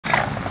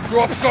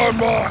Drop zone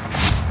marked.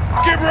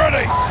 Get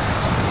ready!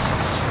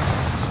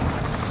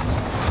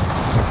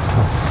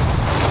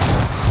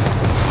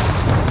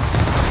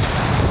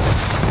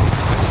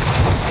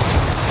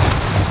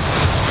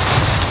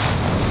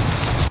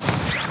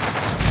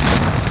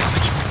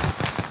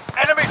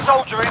 Enemy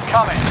soldier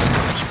incoming.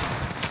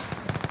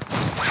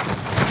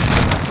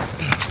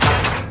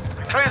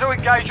 Clear to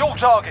engage all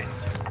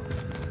targets.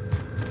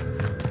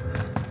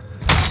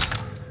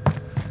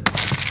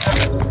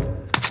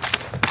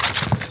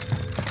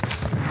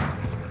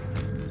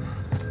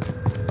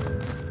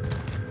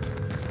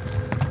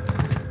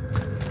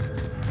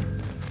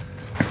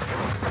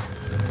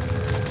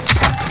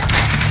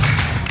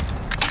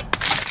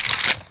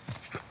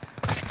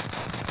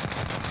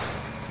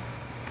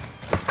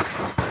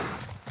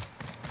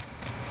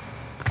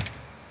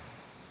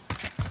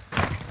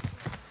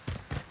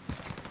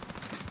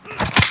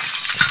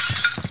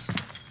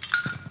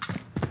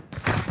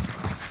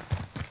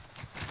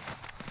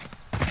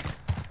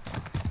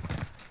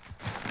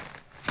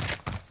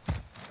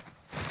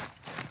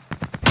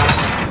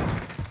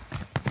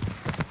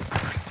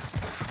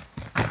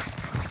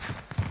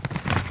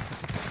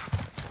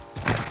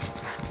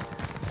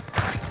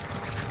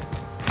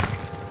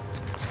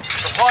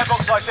 Supply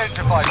box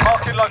identified.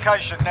 Marking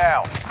location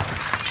now.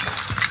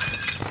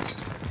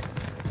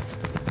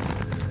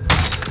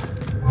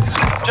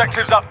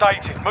 Objectives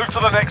updated. Move to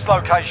the next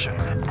location.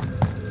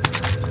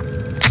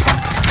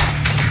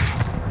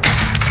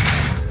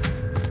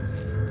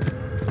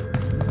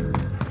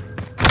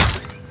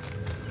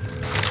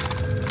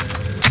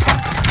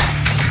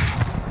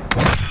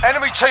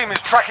 Enemy team is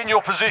tracking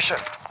your position.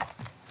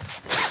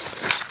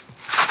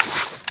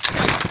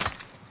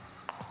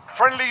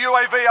 Friendly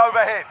UAV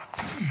overhead.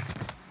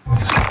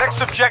 Next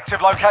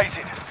objective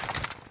located.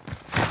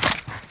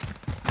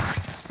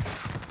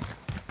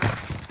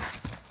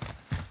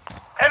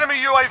 Enemy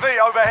UAV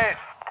overhead.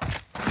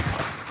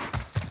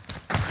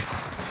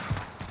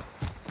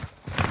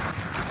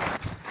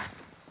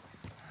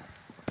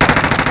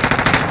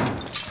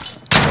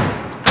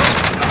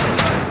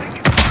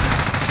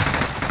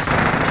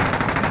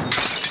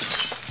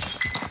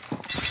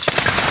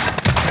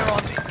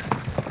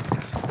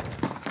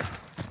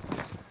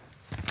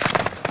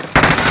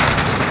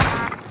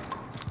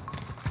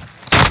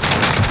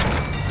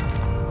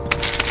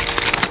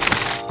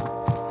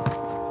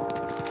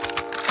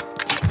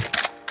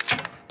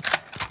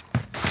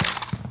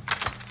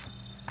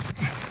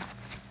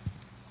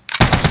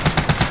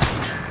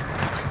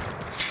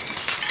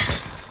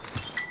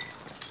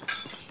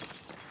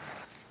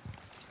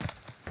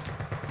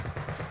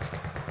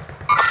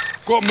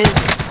 Got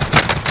movement.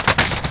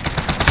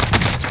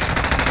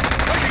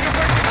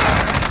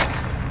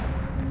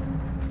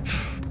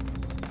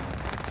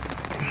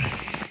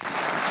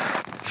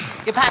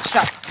 You're patched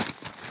up.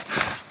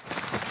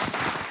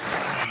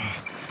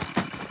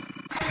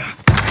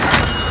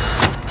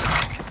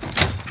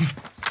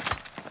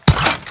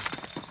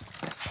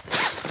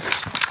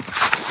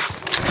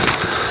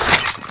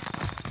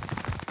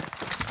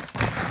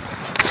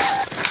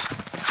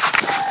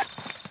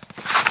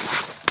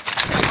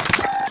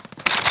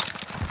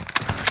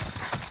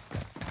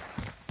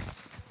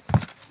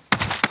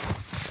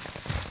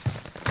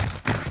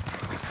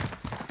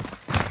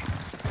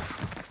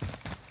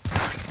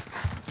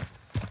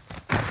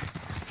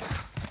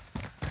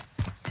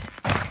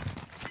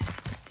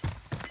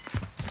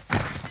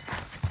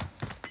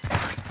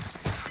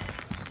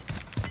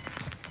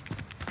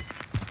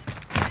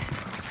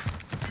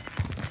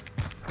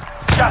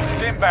 Gas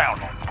is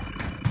inbound.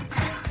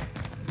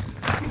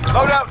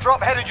 Loadout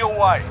drop headed your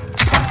way.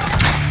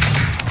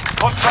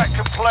 Contract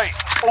complete.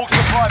 All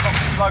supply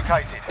boxes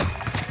located.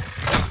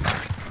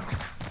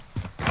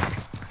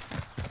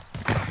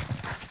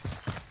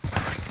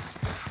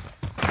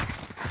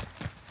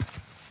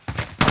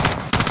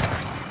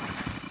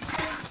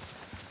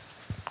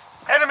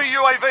 Enemy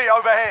UAV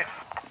overhead.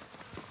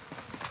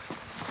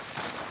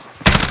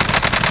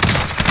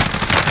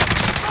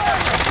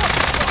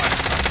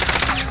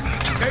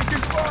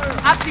 Taking fire!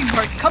 I've seen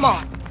worse. Come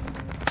on.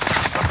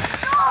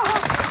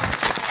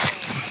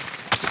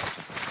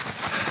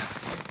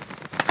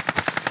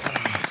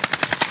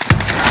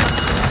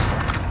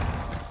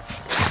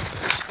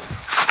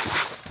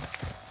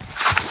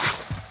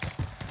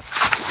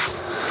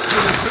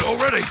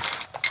 Already!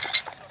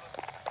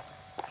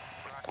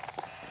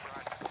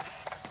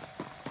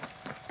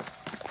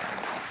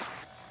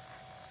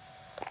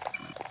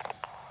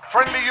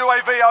 Friendly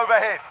UAV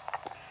overhead.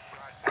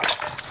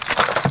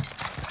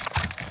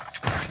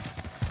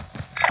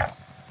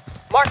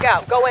 Mark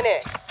out, going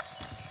in.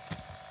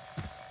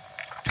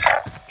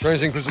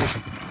 Changing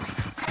position.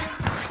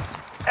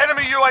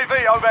 Enemy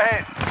UAV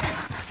overhead.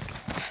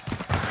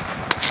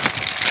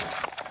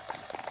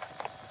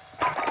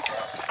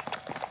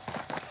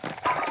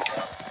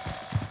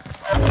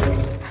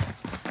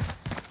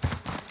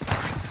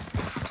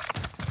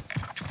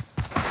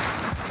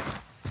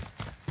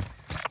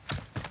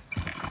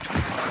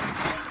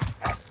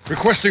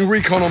 Requesting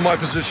recon on my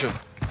position.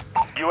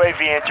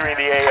 UAV entering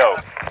the AO.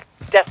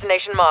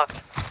 Destination marked.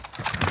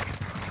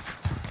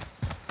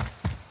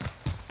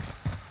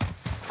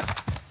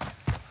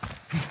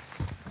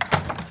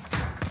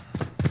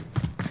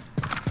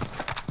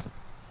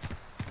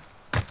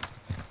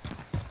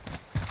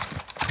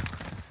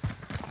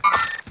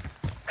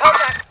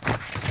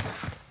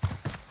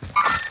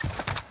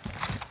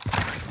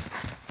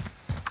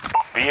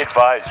 Be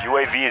advised,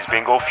 UAV is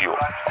bingo fuel.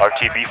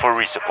 RTB for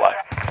resupply.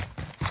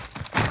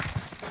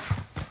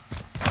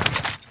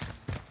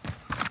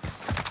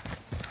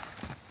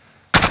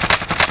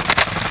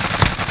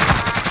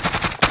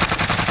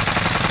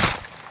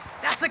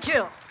 That's a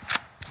kill.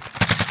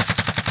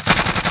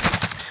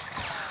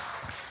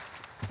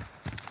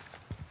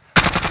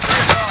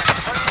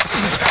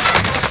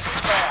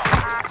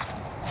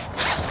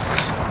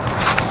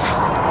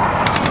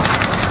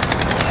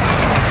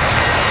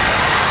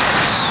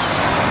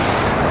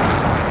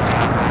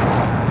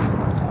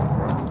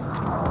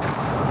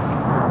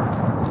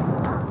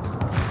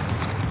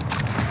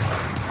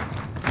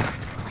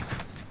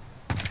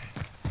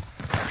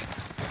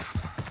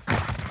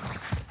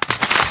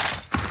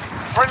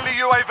 Friendly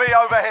UAV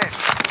overhead.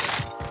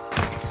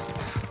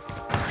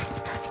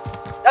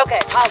 Okay,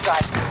 I'll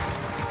drive.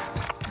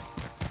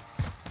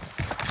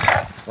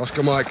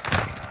 Oscar Mike.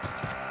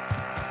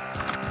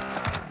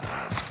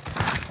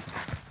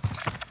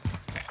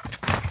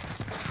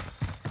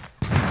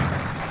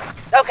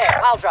 Okay,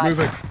 I'll drive.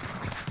 Moving.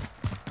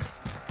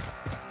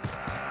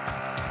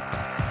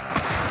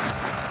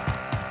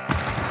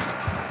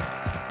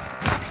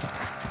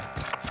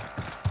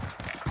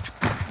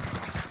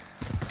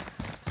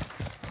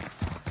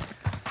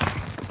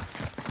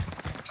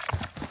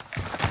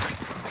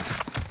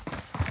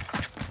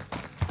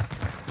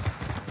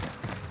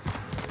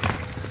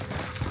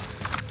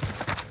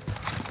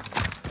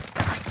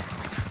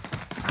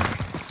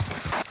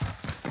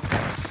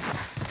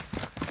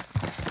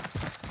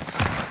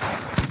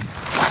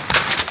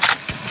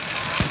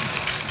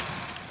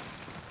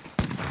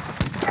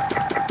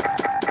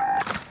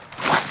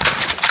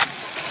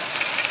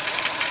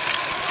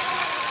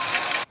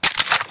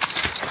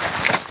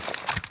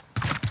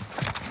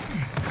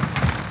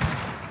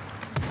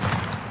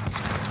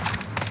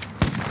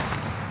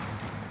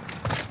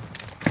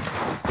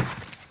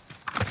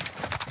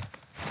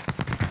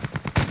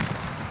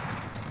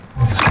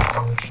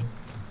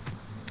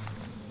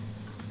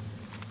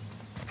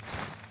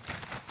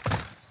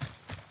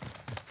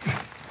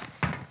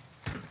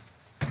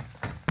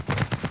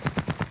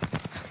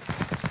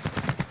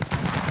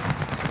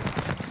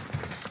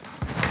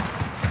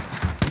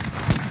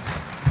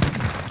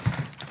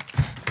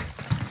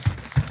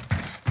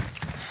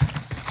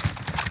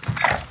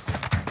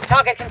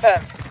 Target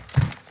confirmed.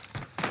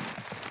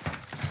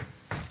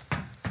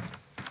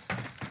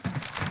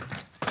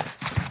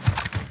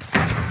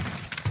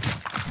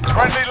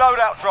 Friendly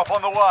loadout drop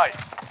on the way.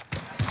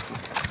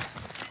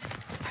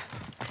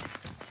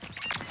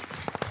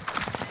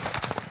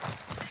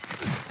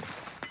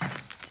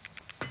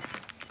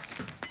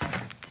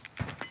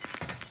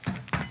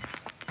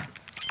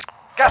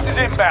 Gas is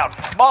inbound.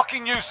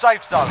 Marking new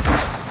safe zone.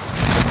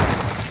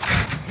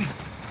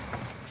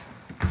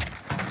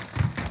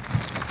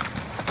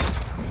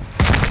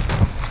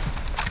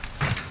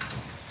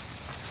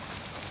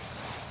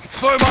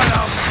 Throw mine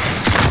out.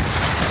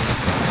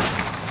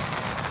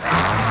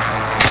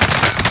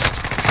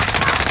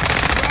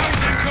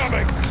 Rounds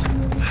incoming.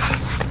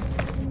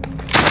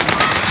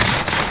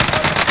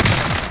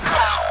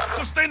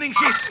 Sustaining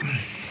hits.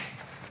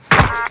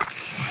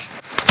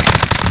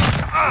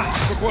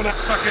 Took one out.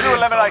 Suck it You in.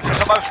 eliminated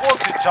the most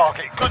wanted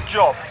target. Good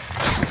job.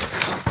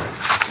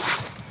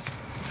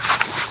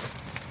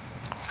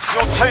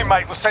 Your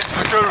teammate was sent to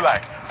the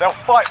gulag. They'll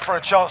fight for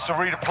a chance to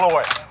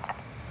redeploy.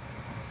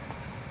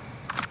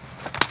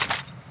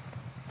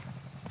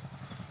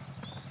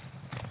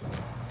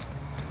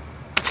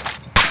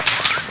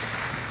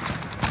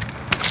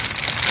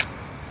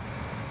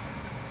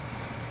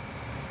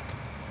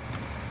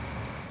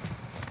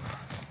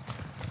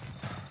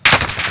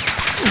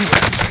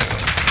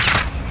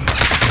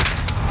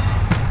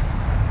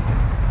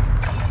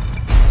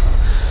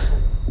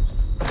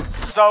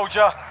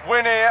 Soldier,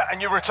 win here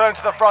and you return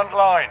to the front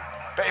line.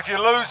 But if you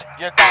lose,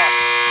 you're done.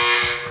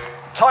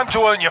 Time to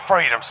earn your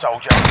freedom,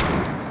 soldier.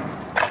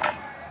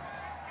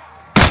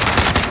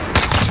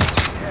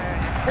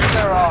 Hit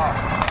their arse.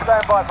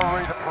 Stand by for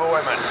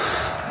redeployment.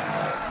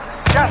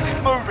 Gas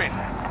is moving.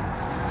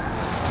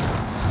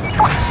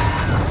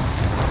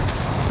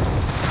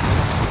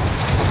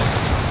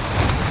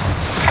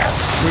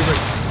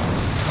 Moving.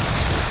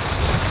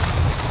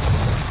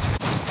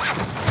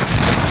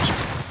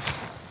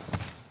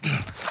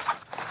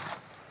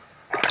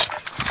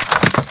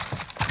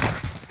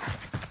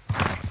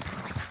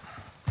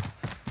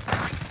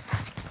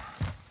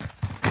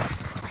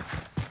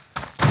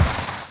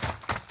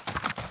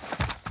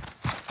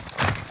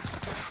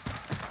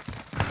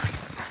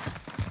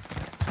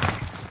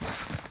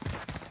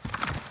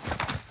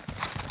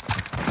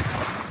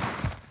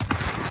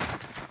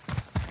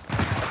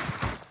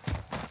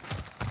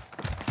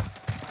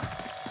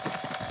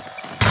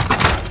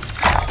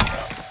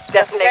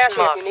 Destination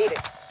mark. If you need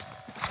it.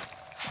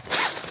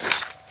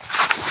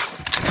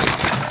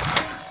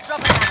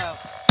 Dropping ammo.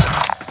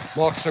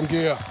 Mark some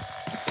gear.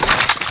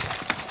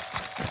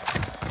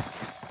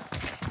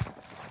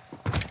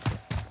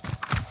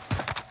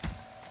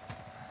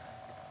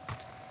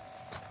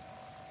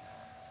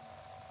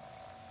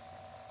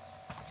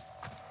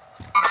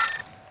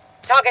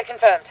 Target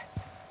confirmed.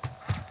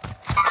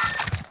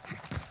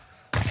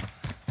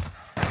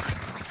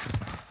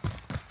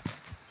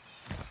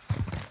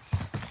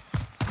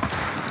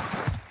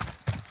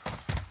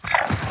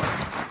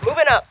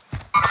 Moving up.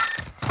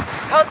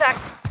 Contact.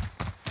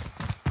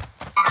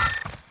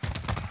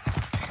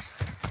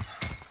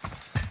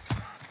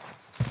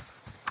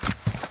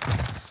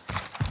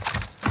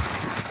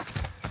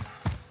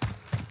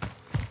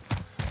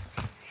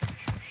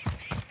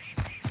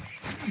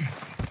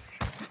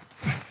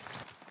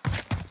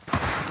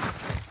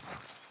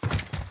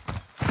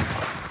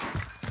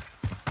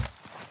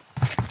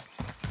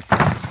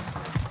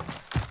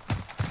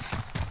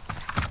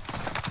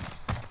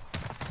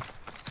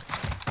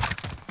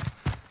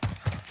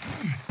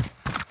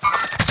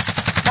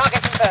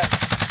 Target confirmed.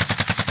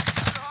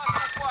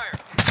 Fire!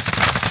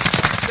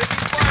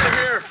 Taking fire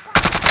here!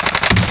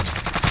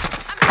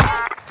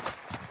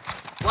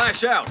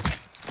 Flash out!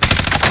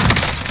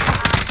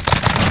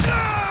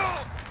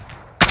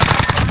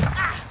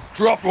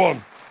 Drop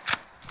one!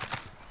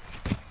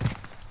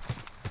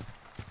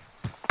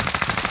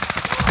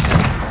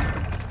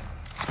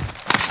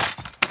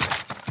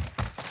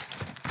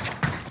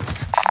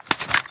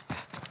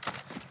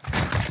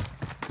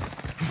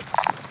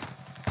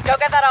 Go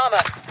get that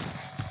armor.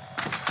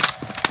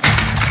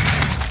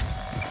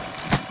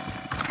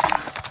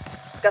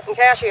 Got some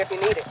cash here if you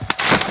need it.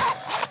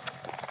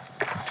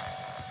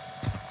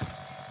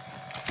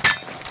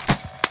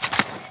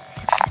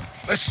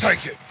 Let's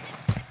take it.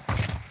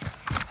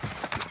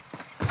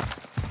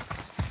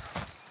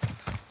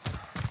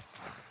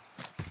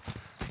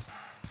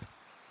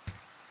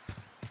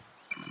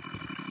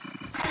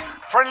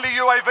 Friendly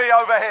UAV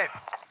overhead.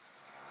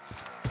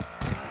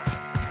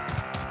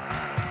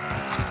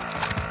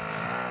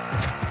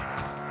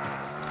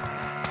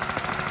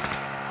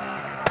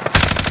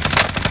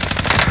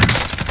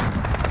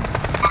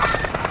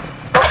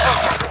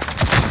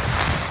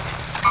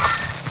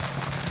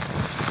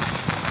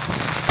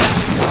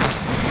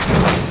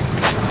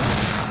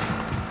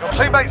 Your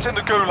teammates in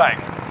the gulag.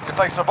 If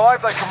they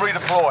survive, they can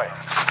redeploy.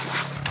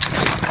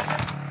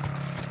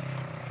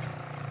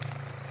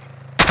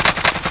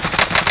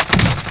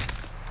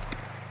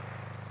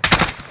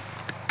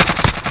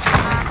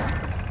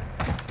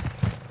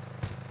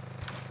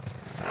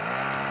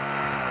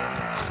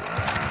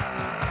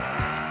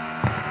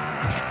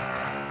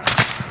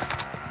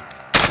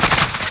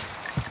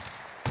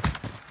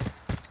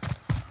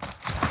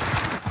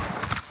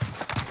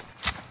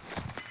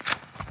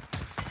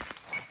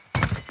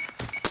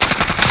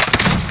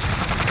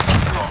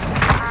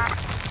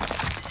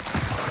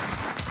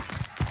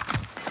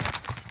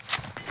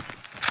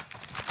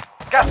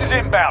 Gas is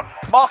inbound.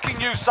 Marking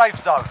new safe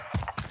zone.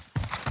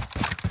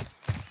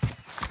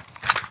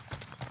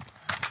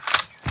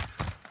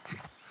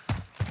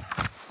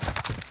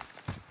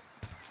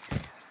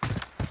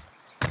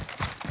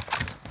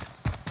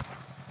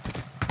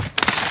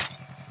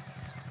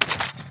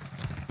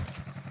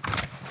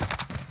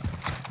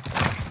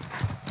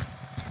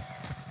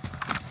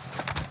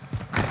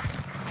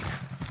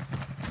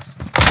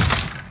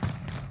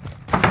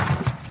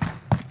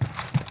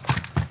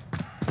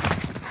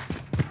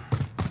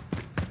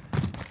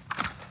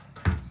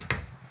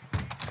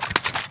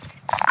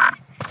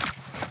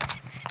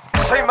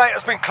 Teammate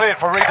has been cleared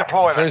for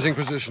redeployment. Changing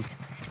position.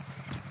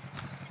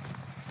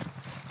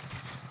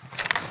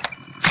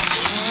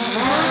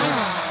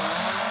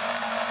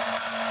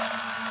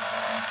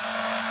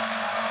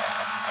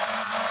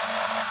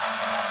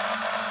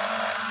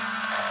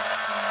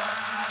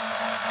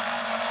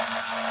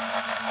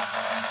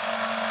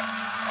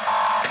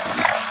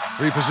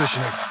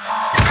 Repositioning.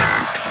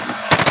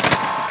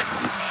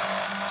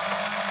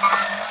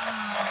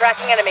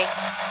 Tracking enemy.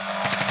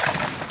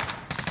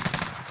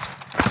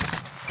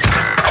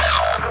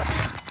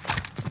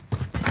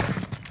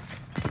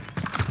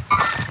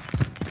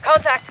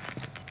 Contact.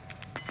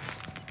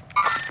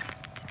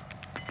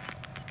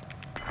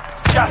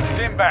 Gas is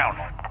inbound.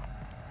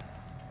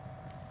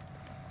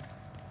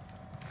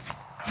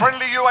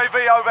 Friendly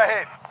UAV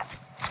overhead.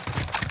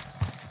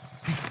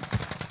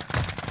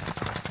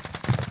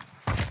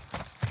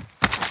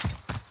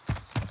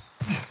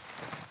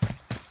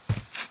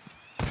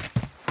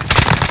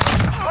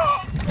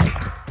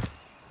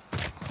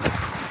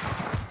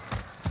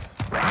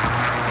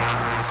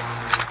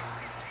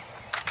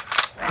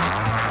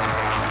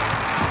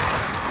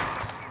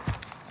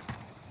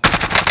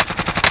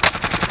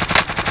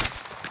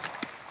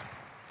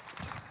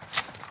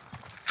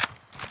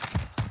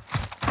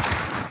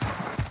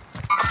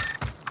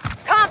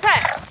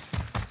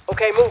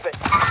 Okay, move it.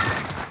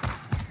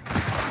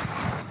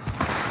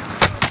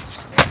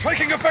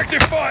 Taking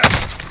effective fire!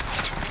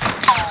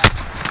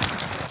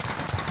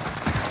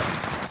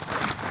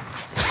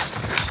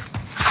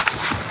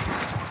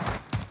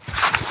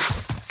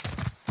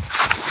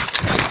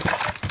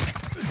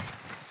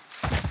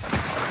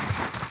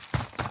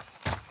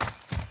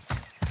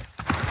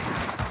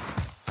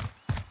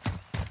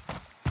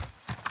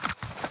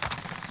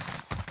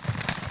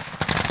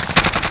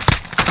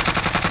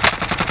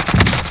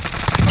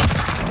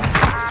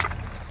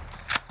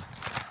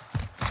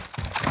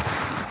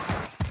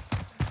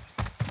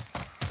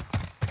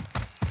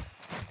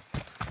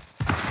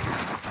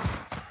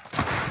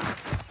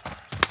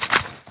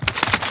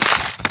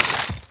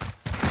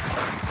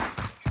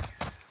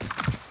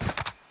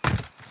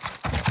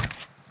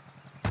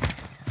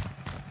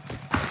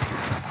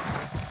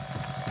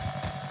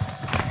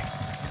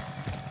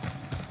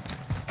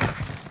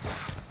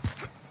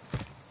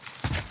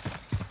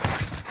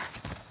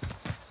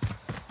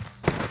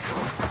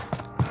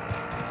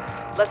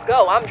 Let's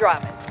go, I'm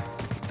driving.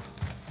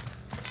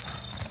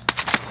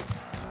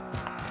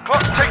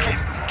 Clock ticking.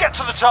 Get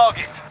to the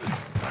target.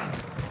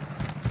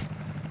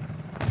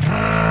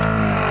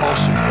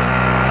 Awesome.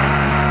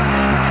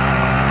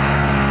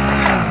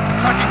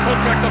 Tracking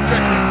contract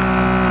objective.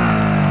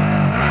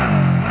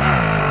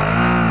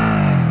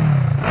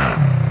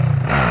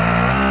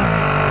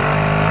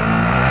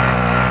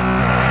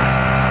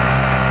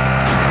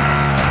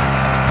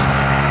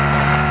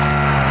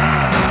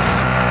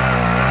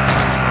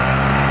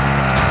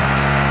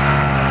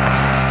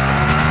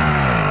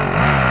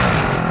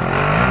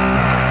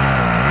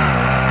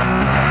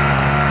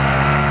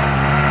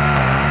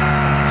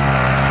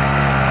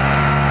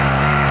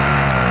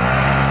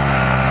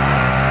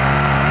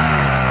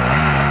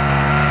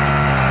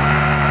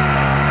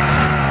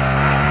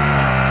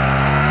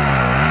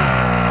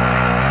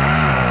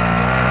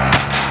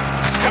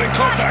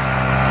 Contact!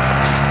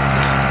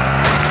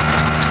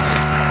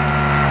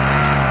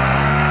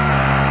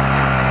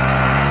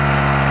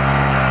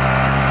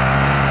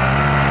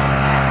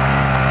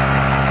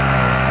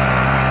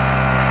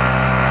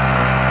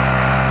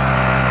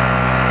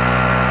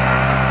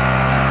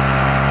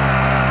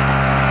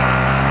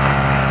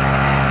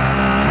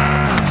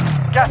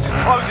 Gas is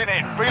closing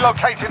in.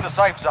 Relocating the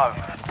safe zone.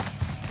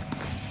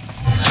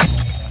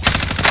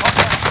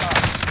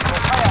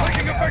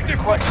 Taking effective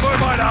quick, slow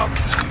mine out.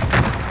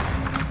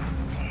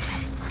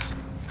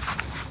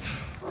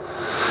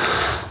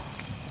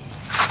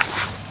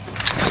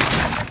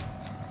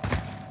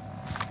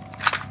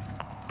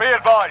 Be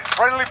advised,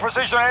 friendly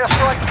precision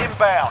airstrike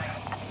inbound.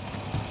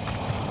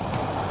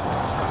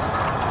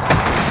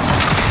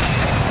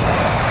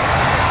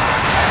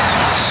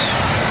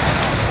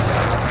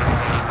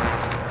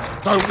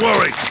 Don't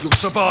worry, you'll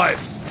survive.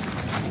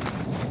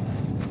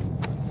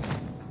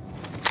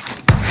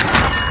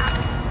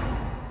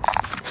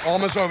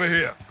 Armor's over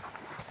here.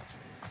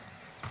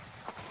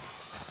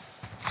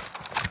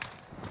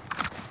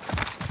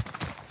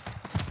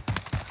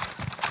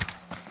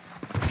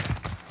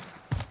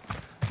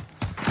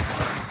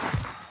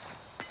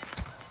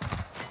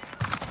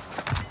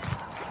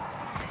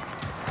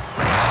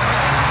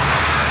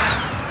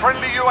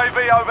 Friendly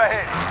UAV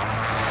overhead.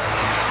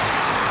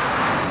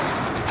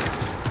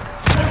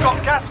 We've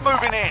got gas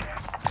moving in.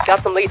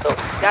 Got some lethal.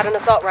 Got an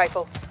assault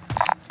rifle.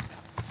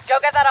 Go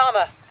get that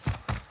armor.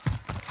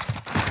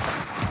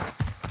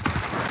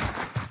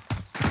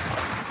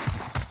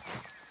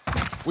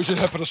 We should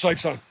head for the safe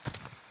zone.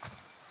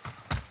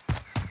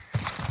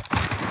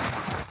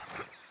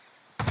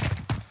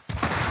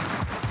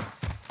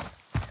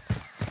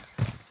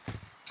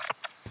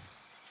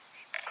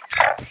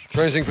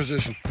 Changing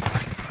position.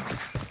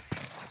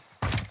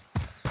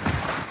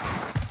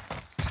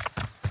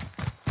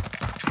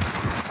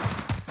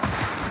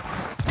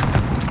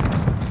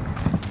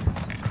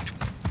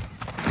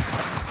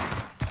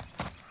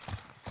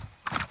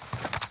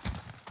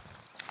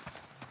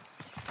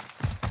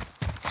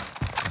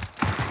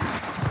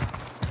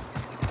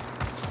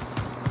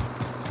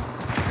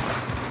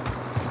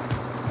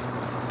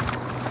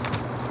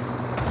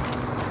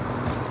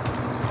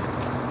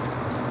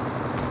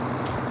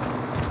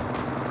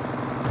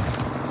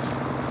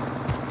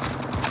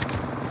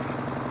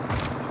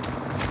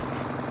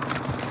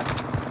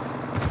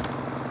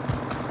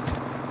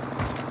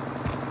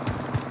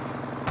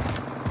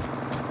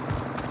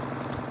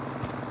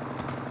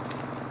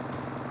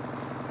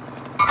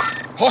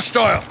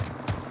 Hostile!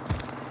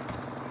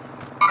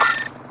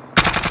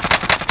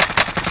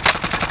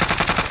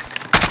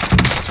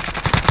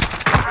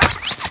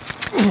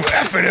 Ooh,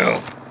 effing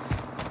hell!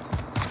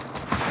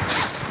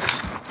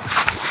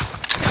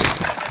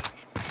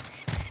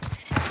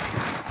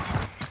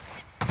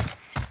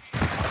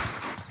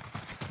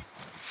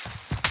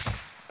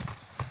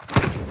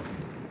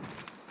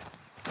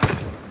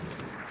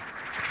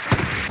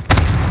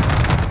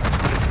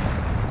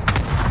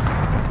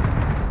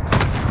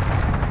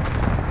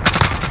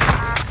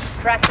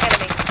 Tracking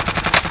enemy.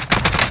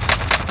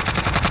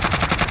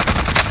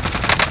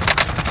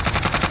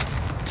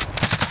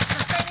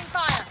 Sustaining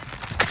fire.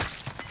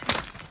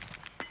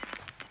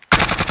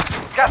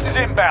 Gas is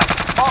inbound.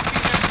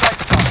 Marking new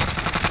safe zone.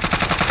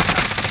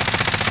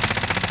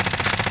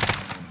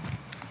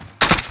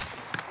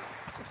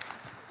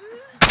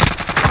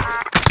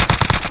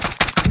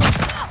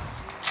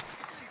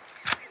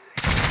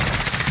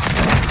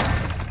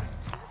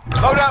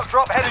 Loadout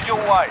drop headed your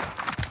way.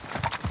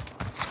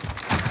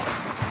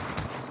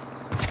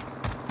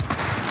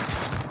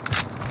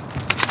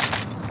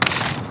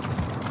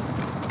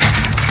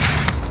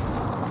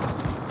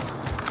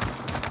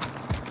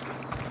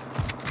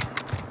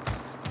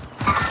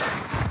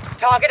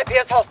 Target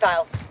appears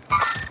hostile.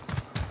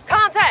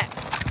 Contact!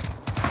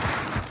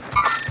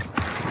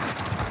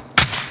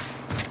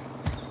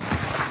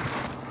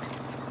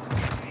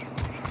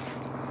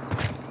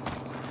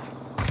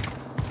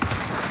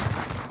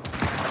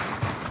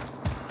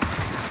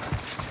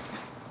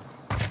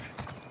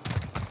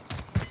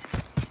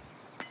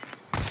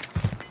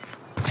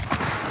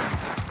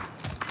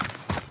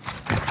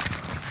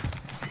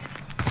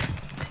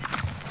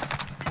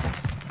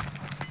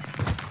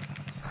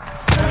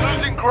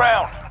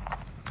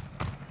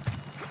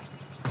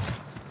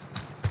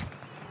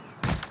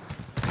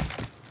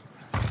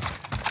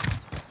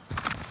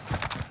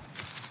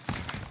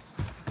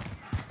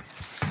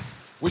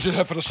 We should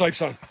head for the safe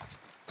zone.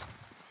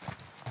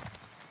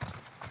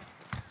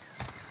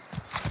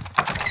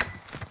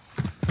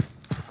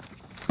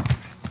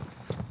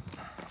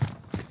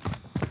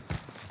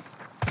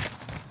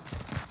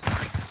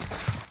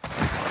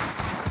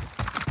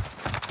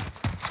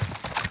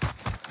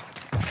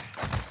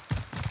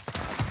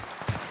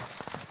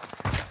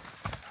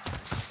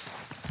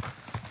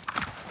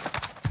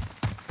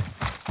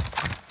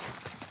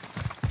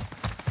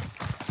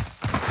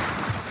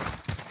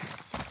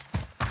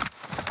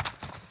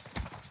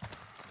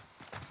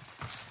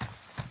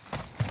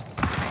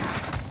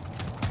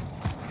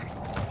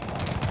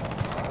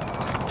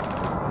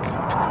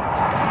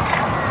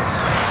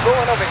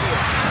 Going over here.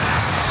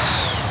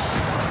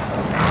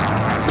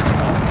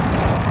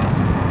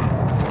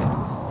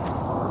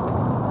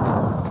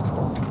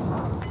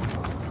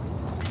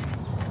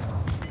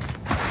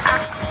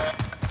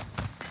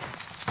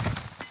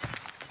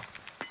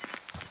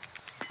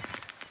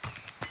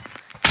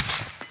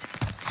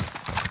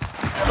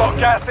 You've got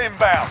gas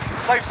inbound.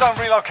 Safe zone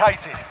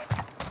relocated.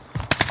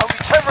 Only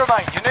 10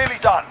 remain. You're nearly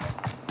done.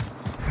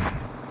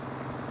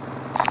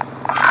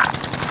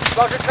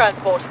 Roger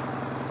transport.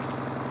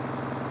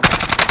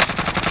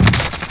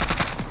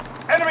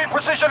 Enemy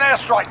precision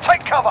airstrike.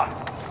 Take cover.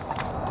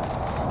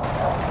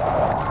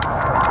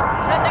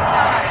 Sending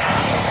thermite.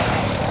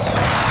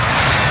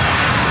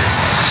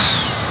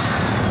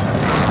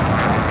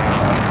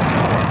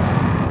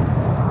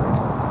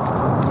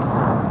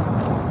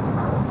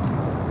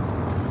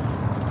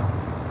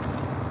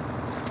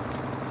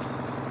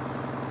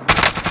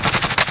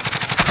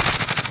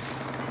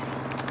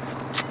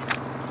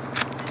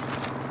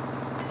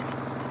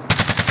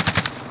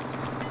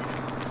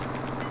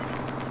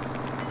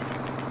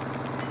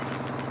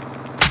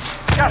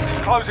 Gas is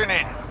closing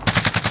in.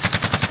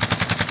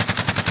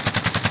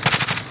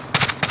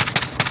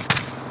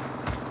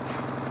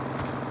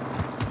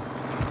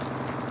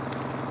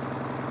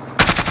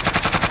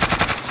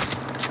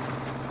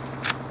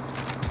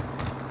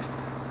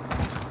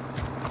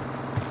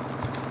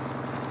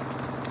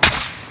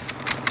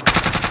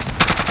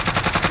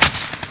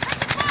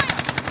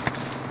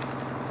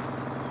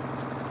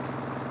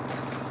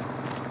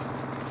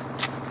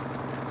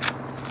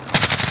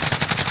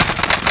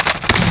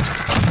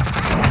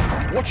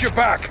 Watch your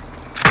back.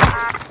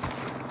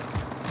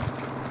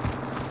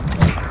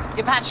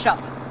 You're patched up.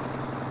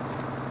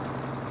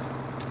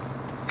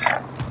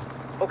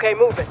 Okay,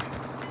 moving.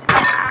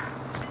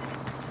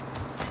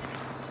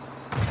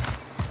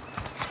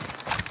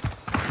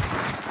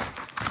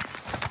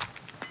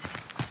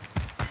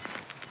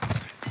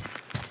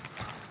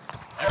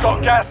 You've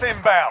got gas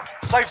inbound.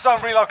 Safe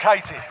zone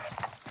relocated.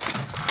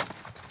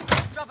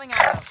 Dropping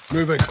arrow.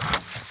 Moving.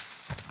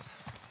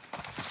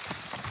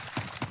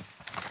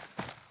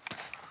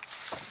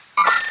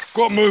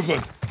 Got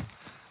movement.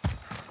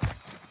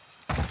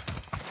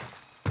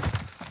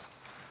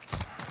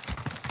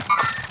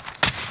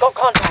 Got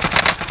contact.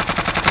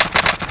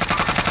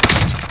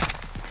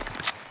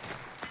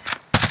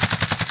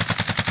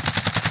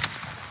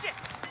 Shit!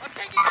 I'm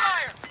taking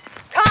fire!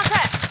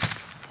 Contact!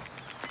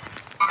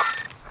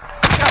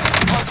 Gas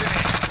is closing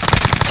in.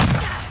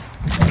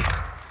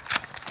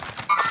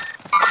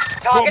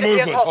 Got Target appears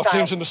movement. Our hostile.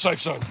 team's in the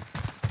safe zone.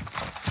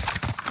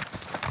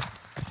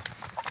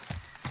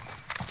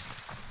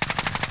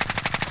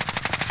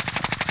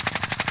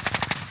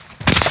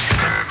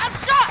 I'm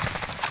shot!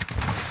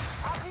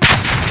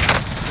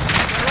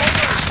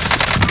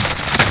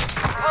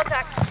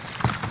 Contact.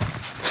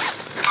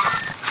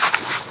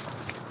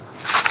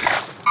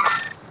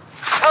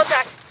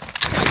 Contact.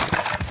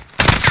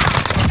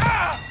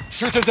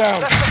 Shoot her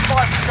down. Less than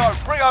 5 to go.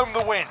 Bring home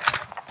the win.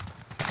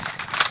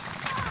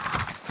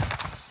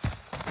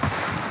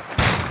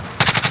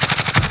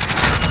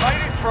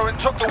 Made it through and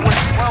took the win.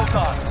 Well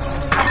done.